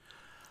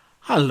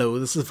Hello,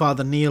 this is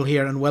Father Neil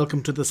here, and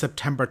welcome to the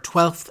September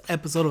 12th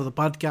episode of the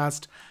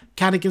podcast,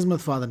 Catechism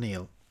with Father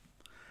Neil.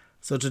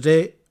 So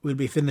today we'll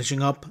be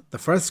finishing up the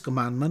first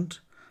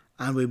commandment,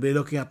 and we'll be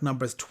looking at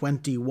numbers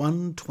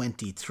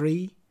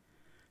 21:23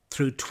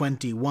 through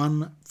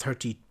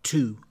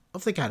 21:32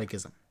 of the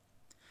Catechism.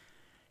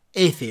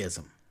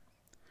 Atheism.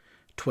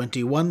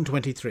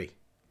 21:23.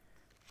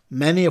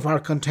 Many of our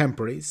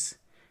contemporaries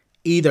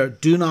either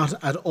do not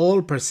at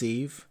all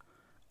perceive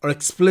or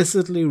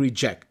explicitly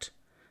reject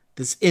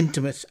this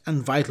intimate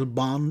and vital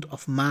bond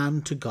of man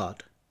to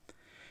God.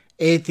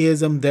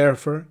 Atheism,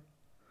 therefore,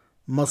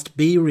 must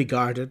be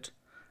regarded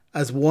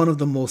as one of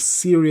the most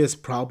serious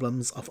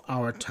problems of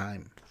our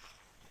time.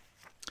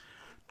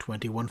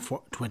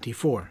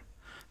 21:24.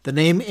 The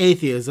name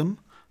atheism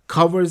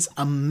covers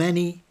a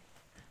many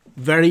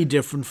very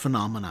different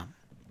phenomena.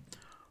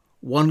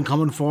 One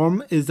common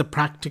form is the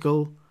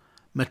practical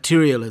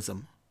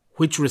materialism,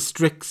 which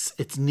restricts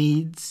its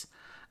needs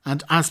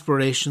and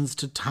aspirations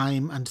to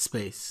time and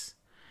space.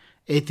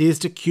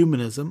 Atheistic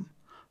humanism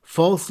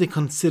falsely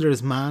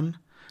considers man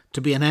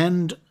to be an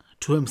end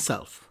to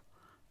himself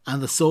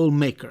and the sole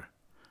maker,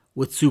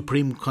 with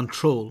supreme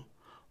control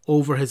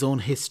over his own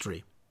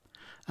history.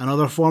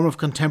 Another form of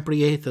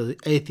contemporary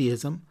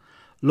atheism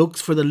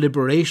looks for the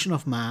liberation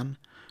of man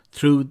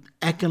through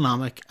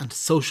economic and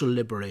social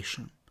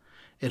liberation.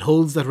 It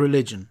holds that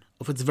religion,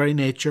 of its very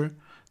nature,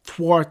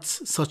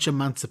 thwarts such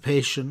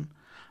emancipation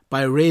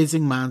by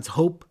raising man's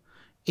hope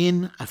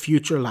in a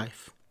future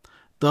life,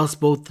 thus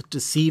both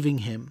deceiving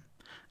him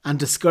and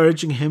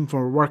discouraging him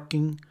from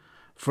working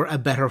for a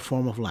better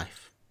form of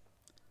life.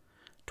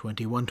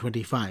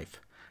 21:25.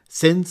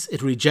 Since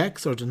it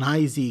rejects or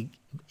denies the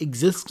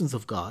existence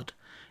of God,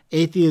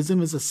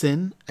 atheism is a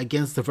sin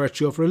against the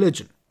virtue of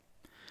religion.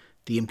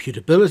 The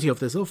imputability of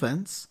this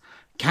offence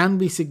can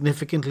be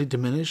significantly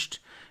diminished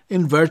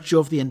in virtue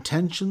of the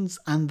intentions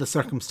and the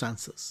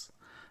circumstances.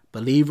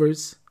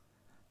 Believers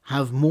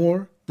have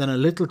more than a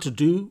little to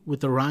do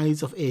with the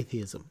rise of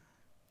atheism,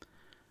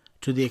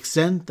 to the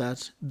extent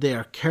that they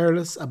are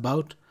careless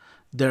about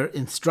their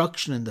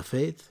instruction in the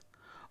faith,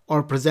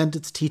 or present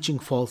its teaching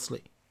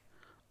falsely,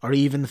 or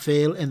even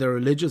fail in their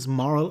religious,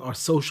 moral, or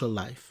social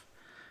life.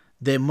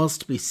 They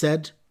must be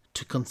said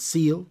to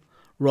conceal,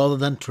 rather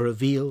than to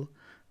reveal,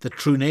 the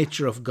true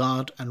nature of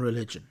God and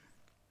religion.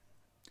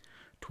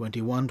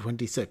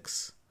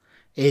 21:26.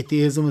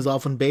 Atheism is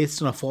often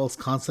based on a false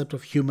concept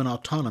of human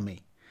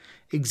autonomy,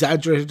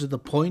 exaggerated to the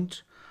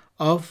point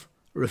of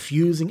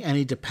refusing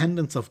any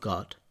dependence of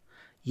God.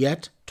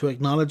 Yet, to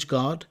acknowledge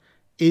God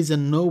is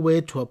in no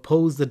way to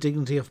oppose the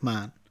dignity of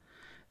man,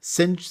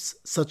 since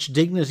such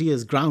dignity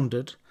is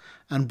grounded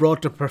and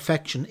brought to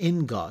perfection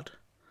in God.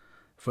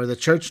 For the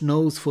Church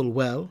knows full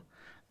well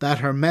that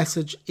her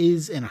message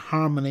is in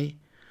harmony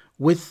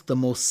with the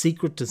most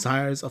secret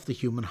desires of the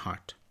human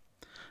heart.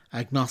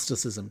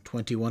 Agnosticism.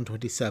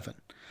 21:27.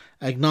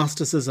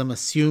 Agnosticism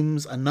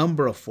assumes a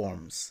number of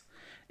forms.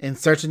 In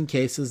certain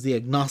cases, the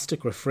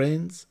agnostic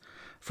refrains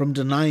from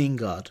denying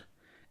God.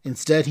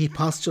 Instead, he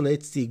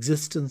postulates the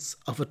existence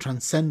of a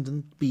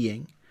transcendent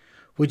being,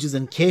 which is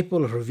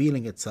incapable of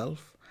revealing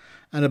itself,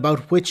 and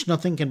about which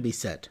nothing can be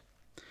said.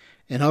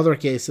 In other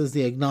cases,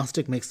 the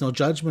agnostic makes no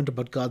judgment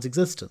about God's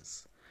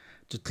existence,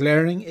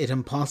 declaring it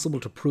impossible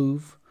to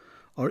prove,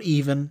 or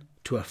even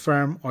to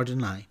affirm or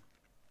deny.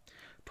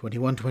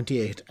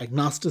 21:28.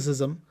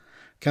 Agnosticism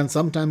can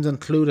sometimes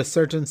include a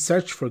certain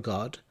search for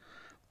God,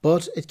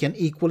 but it can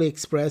equally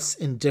express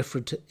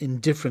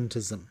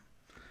indifferentism,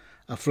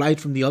 a flight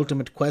from the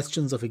ultimate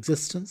questions of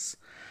existence,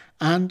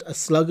 and a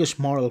sluggish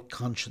moral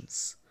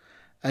conscience.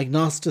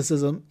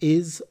 Agnosticism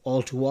is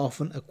all too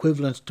often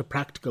equivalent to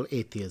practical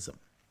atheism.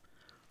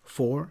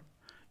 4.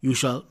 You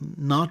shall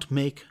not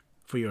make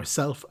for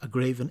yourself a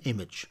graven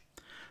image.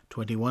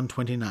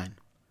 21:29.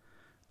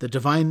 The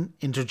divine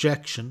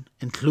interjection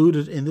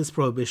included in this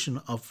prohibition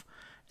of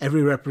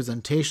every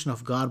representation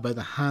of God by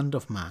the hand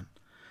of man.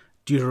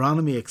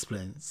 Deuteronomy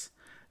explains,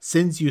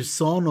 "Since you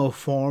saw no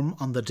form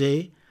on the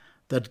day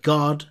that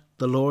God,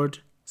 the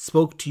Lord,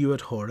 spoke to you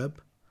at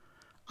Horeb,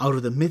 out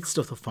of the midst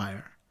of the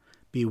fire,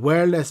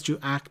 beware lest you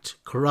act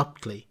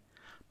corruptly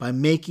by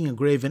making a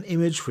graven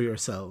image for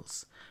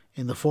yourselves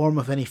in the form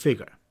of any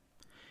figure.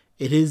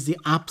 It is the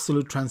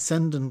absolute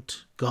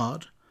transcendent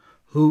God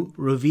who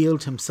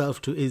revealed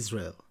himself to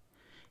Israel.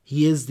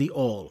 He is the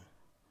all,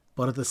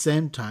 but at the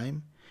same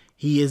time,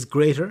 he is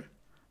greater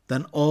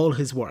than all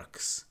his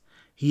works.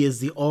 He is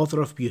the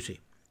author of beauty."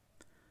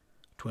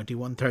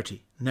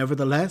 21:30.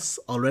 Nevertheless,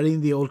 already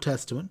in the Old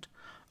Testament,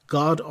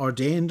 God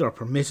ordained or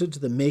permitted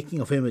the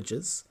making of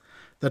images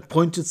that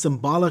pointed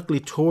symbolically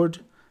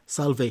toward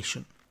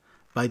salvation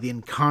by the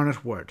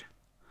incarnate Word.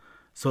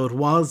 So it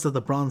was that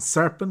the bronze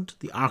serpent,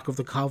 the Ark of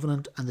the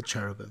Covenant, and the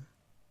cherubim.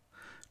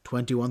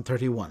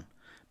 21:31.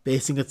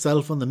 Basing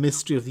itself on the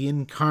mystery of the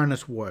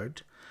incarnate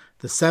Word,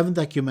 the Seventh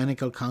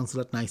Ecumenical Council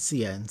at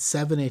Nicaea in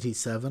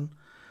 787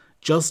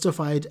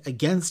 justified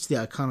against the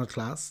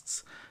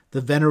iconoclasts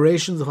the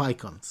venerations of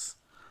icons,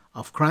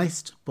 of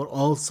Christ, but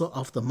also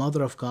of the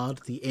Mother of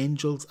God, the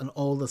angels, and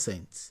all the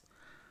saints.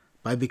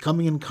 By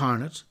becoming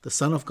incarnate, the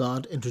Son of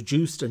God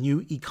introduced a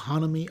new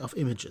economy of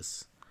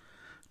images.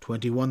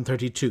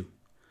 21:32.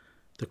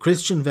 The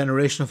Christian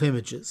veneration of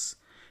images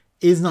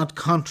is not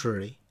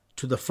contrary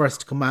to the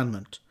first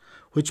commandment,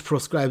 which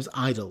proscribes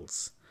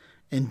idols.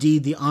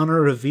 Indeed, the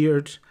honour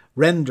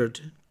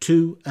rendered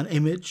to an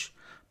image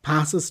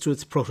passes to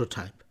its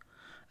prototype,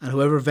 and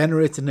whoever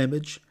venerates an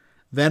image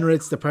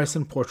venerates the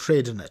person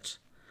portrayed in it.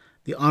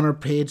 The honour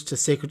paid to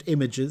sacred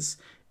images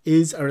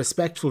is a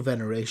respectful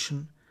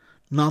veneration,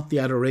 not the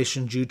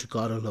adoration due to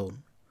God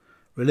alone.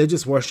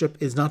 Religious worship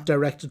is not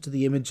directed to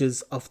the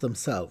images of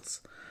themselves,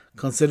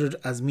 considered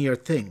as mere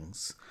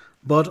things,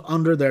 but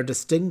under their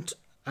distinct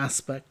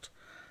aspect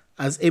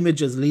as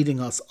images leading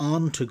us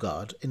on to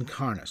God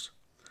incarnate.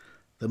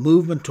 The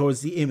movement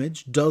towards the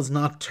image does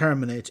not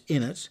terminate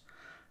in it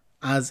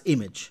as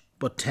image,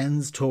 but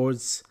tends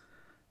towards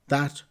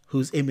that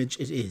whose image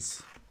it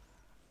is.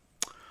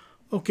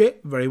 Okay,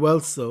 very well.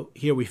 So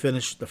here we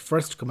finish the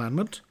first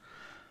commandment.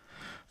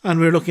 And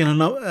we're looking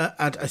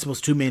at, I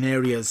suppose, two main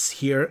areas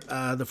here.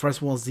 The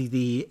first one was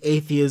the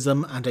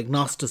atheism and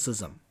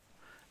agnosticism.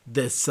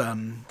 This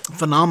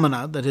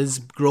phenomena that is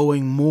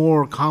growing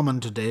more common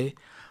today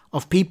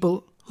of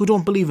people who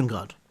don't believe in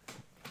God.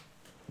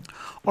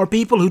 Or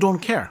people who don't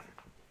care.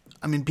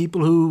 I mean,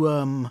 people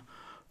who,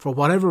 for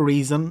whatever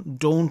reason,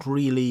 don't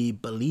really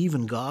believe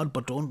in God,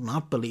 but don't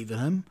not believe in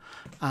Him.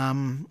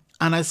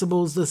 And I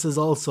suppose this is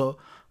also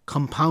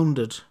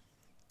compounded,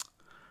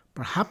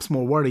 perhaps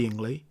more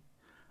worryingly,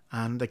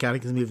 and the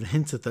Catechism even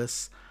hints at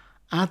this,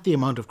 at the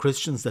amount of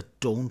Christians that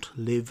don't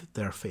live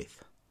their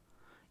faith.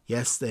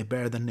 Yes, they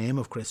bear the name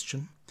of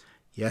Christian.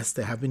 Yes,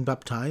 they have been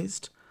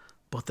baptized,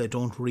 but they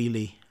don't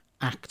really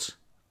act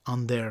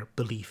on their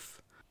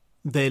belief.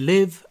 They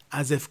live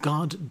as if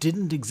God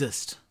didn't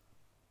exist.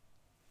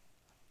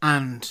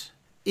 And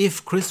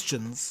if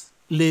Christians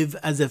live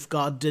as if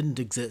God didn't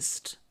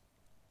exist,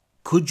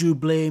 could you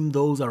blame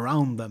those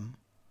around them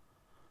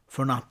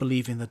for not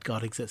believing that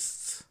God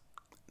exists?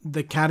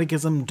 The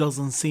Catechism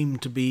doesn't seem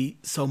to be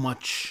so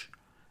much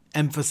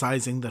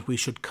emphasizing that we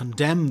should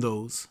condemn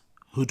those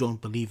who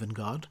don't believe in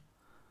God,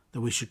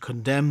 that we should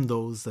condemn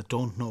those that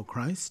don't know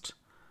Christ.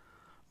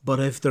 But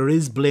if there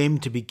is blame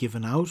to be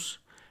given out,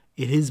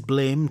 it is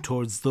blame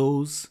towards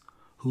those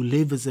who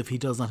live as if He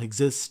does not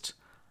exist,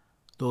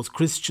 those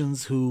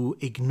Christians who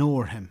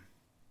ignore Him.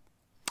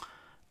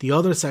 The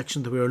other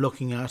section that we are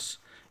looking at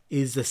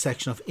is the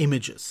section of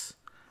images.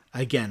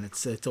 Again,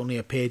 it's only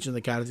a page in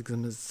the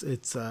Catechism.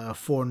 It's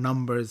 4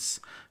 numbers,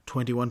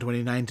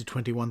 2129 to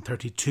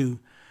 2132,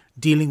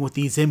 dealing with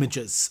these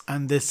images.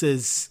 And this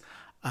is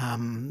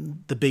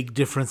the big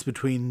difference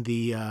between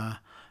the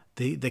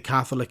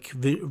Catholic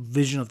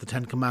vision of the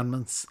Ten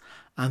Commandments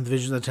and the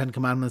vision of the Ten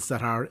Commandments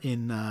that are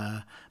in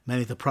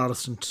many of the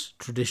Protestant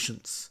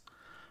traditions.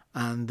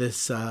 And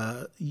this,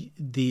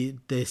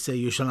 they say,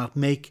 you shall not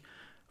make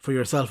for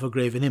yourself a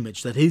graven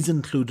image. That is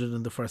included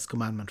in the first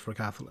commandment for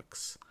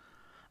Catholics.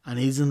 And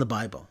is in the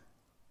Bible.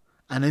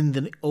 And in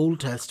the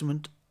Old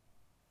Testament,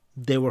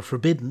 they were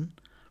forbidden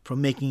from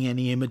making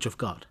any image of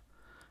God.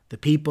 The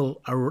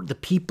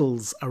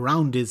peoples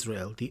around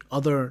Israel, the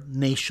other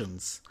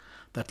nations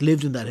that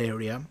lived in that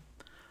area,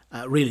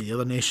 really the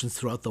other nations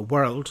throughout the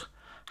world,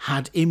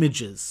 had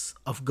images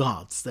of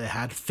gods. They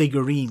had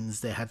figurines,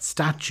 they had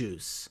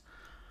statues.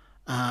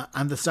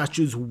 And the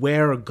statues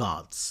were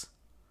gods,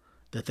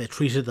 that they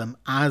treated them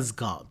as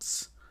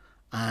gods.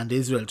 And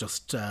Israel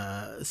just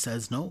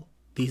says, no,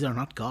 these are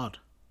not God.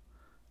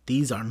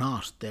 These are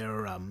not.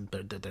 They're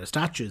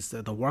statues.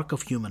 They're the work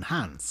of human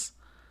hands.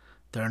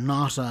 They're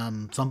not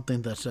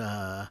something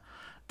that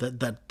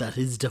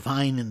is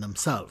divine in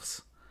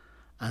themselves.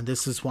 And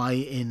this is why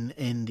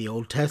in the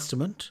Old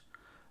Testament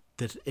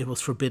that it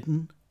was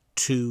forbidden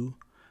to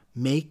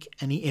make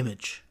any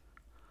image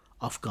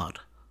of God.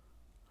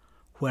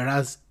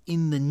 Whereas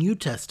in the New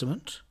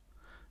Testament,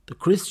 the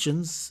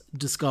Christians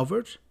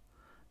discovered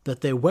that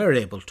they were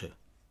able to.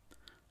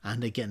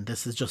 And again,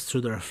 this is just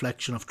through the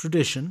reflection of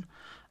tradition,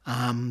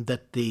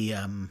 that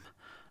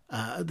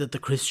the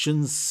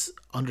Christians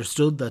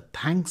understood that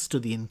thanks to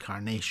the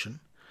Incarnation,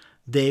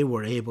 they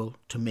were able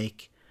to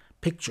make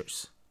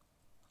pictures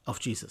of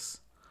Jesus,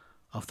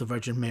 of the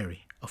Virgin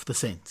Mary, of the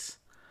saints.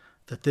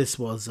 That this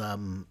was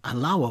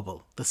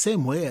allowable, the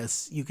same way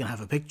as you can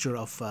have a picture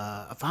of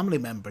a family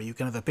member, you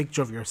can have a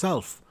picture of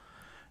yourself,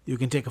 you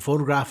can take a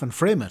photograph and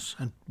frame it,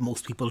 and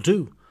most people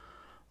do.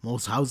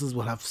 Most houses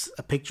will have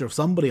a picture of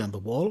somebody on the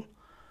wall,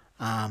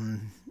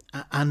 and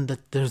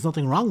that there's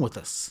nothing wrong with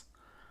this.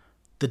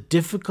 The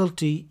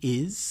difficulty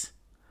is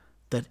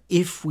that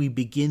if we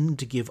begin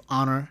to give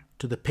honour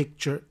to the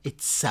picture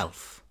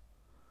itself,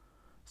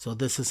 so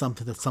this is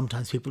something that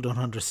sometimes people don't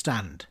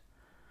understand,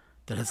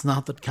 that it's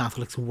not that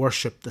Catholics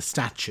worship the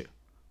statue.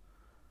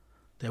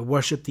 They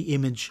worship the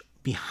image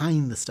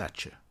behind the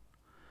statue.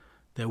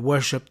 They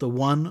worship the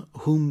one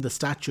whom the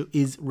statue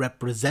is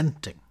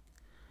representing.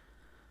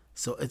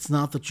 So it's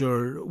not that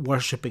you're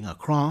worshipping a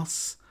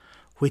cross,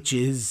 which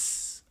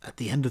is at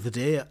the end of the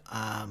day,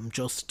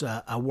 just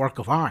a work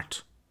of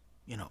art.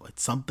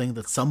 It's something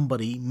that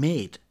somebody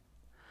made.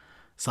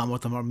 Some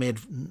of them are made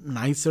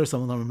nicer,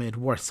 some of them are made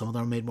worse, some of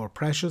them are made more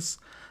precious,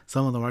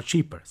 some of them are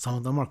cheaper, some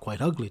of them are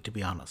quite ugly, to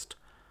be honest.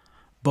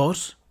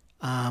 But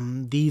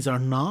these are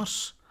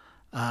not,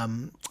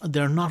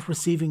 they're not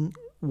receiving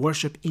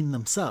worship in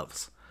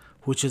themselves,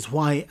 which is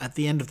why at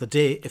the end of the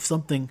day, if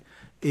something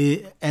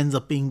ends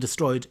up being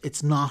destroyed,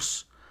 it's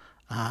not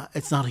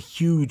a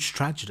huge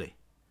tragedy.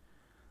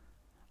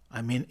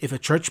 I mean, if a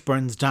church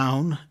burns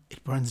down,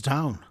 it burns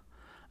down.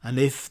 And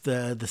if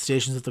the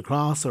Stations of the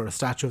Cross or a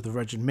statue of the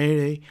Virgin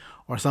Mary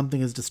or something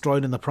is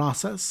destroyed in the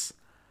process,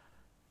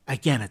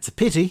 again, it's a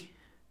pity.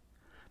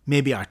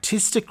 Maybe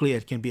artistically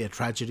it can be a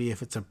tragedy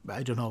if it's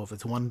if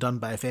it's one done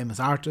by a famous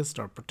artist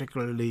or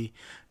particularly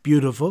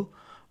beautiful,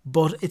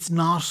 but it's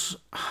not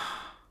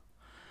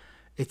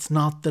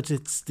that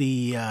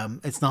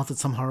it's not that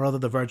somehow or other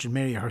the Virgin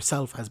Mary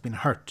herself has been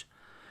hurt.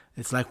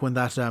 It's like when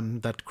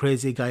that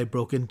crazy guy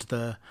broke into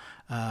the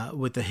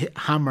with the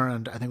hammer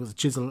and I think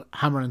it was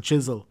hammer and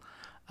chisel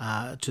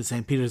to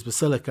St. Peter's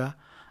Basilica,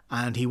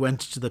 and he went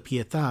to the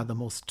Pietà, the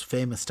most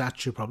famous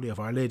statue probably of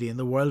Our Lady in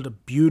the world, a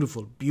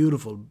beautiful,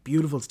 beautiful,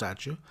 beautiful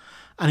statue,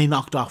 and he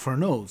knocked off her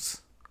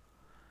nose.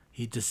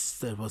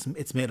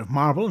 It's made of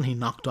marble, and he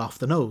knocked off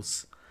the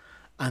nose,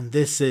 and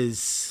this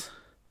is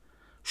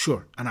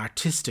sure an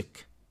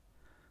artistic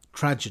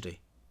tragedy.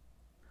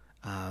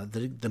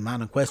 The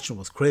man in question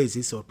was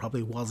crazy, so it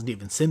probably wasn't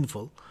even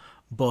sinful,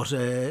 but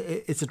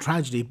it's a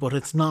tragedy. But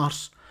it's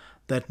not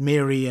that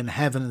Mary in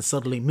heaven is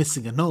suddenly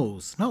missing a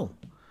nose. No,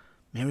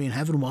 Mary in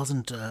heaven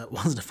wasn't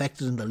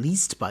affected in the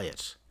least by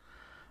it,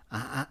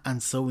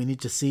 and so we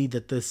need to see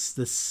that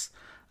this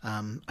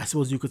I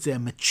suppose you could say a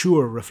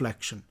mature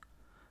reflection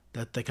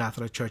that the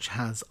Catholic Church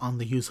has on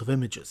the use of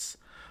images,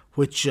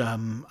 which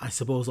I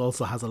suppose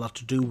also has a lot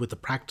to do with the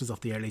practice of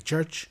the early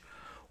Church,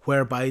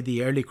 whereby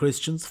the early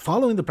Christians,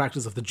 following the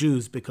practice of the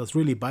Jews, because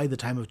really by the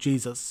time of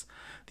Jesus,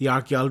 the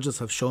archaeologists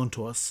have shown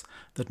to us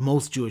that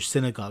most Jewish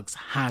synagogues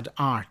had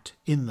art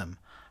in them,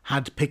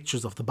 had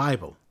pictures of the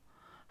Bible,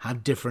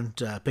 had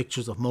different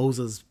pictures of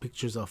Moses,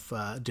 pictures of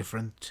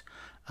different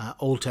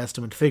Old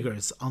Testament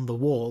figures on the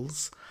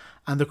walls,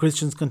 and the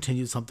Christians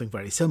continued something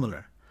very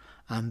similar.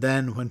 And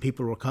then when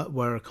people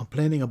were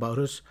complaining about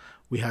it,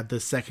 we had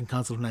the Second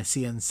Council of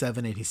Nicaea in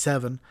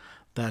 787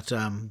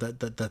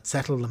 that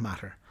settled the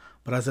matter.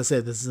 But as I say,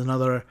 this is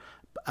another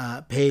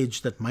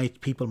page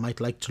that people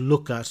might like to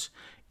look at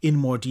in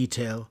more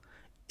detail,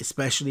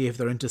 especially if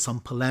they're into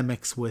some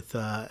polemics with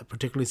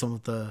particularly some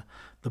of the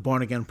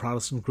born-again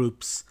Protestant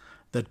groups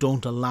that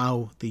don't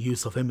allow the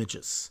use of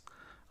images,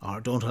 or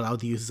don't allow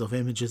the uses of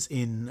images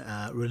in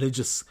a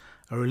religious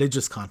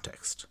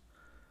context.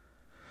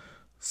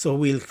 So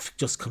we'll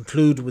just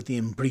conclude with the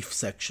in brief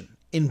section.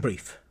 In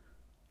brief,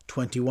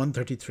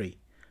 21:33.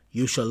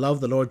 You shall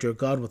love the Lord your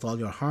God with all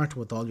your heart,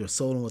 with all your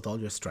soul, and with all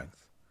your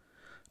strength.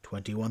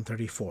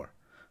 21:34.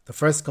 The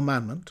first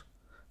commandment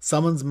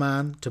summons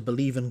man to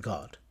believe in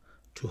God,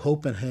 to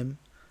hope in him,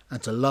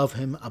 and to love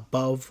him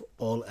above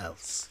all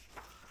else.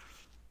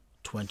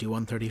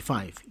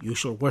 21:35. You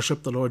shall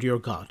worship the Lord your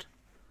God.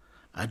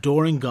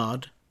 Adoring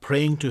God,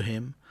 praying to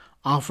him,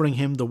 offering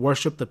him the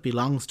worship that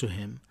belongs to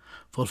him,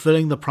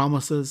 fulfilling the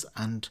promises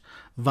and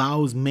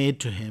vows made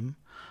to him,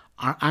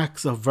 are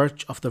acts of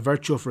the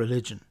virtue of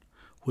religion,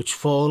 which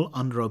fall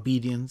under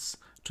obedience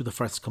to the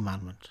first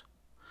commandment.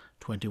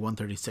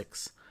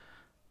 21:36.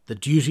 The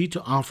duty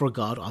to offer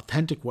God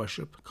authentic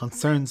worship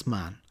concerns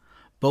man,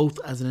 both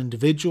as an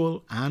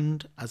individual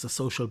and as a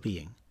social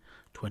being.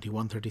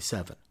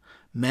 21:37.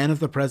 Men of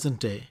the present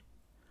day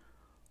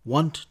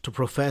want to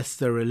profess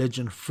their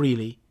religion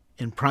freely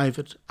in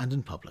private and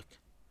in public.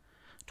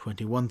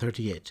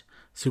 21:38.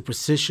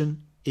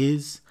 Superstition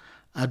is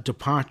a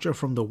departure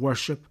from the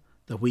worship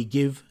that we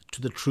give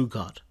to the true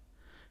God.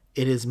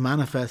 It is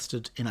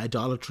manifested in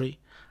idolatry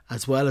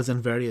as well as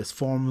in various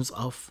forms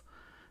of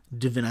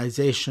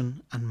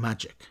divinization and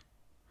magic.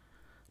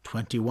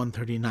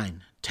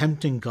 21:39.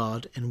 Tempting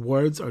God in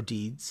words or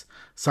deeds,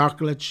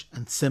 sacrilege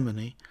and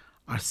simony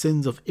are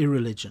sins of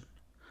irreligion,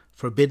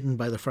 forbidden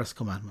by the first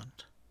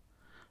commandment.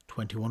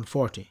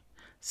 21:40.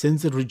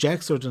 Since it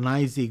rejects or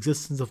denies the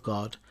existence of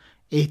God,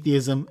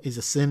 atheism is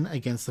a sin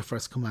against the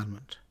first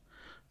commandment.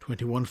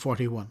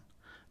 21:41.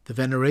 The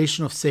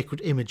veneration of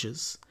sacred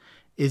images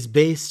is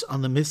based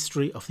on the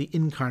mystery of the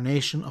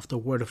incarnation of the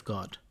Word of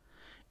God.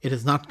 It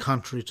is not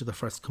contrary to the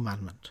first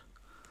commandment.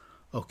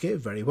 Okay,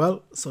 very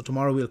well. So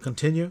tomorrow we'll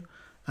continue,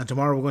 and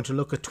tomorrow we're going to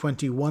look at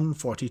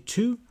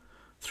 21:42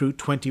 through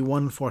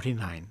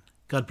 21:49.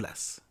 God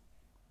bless.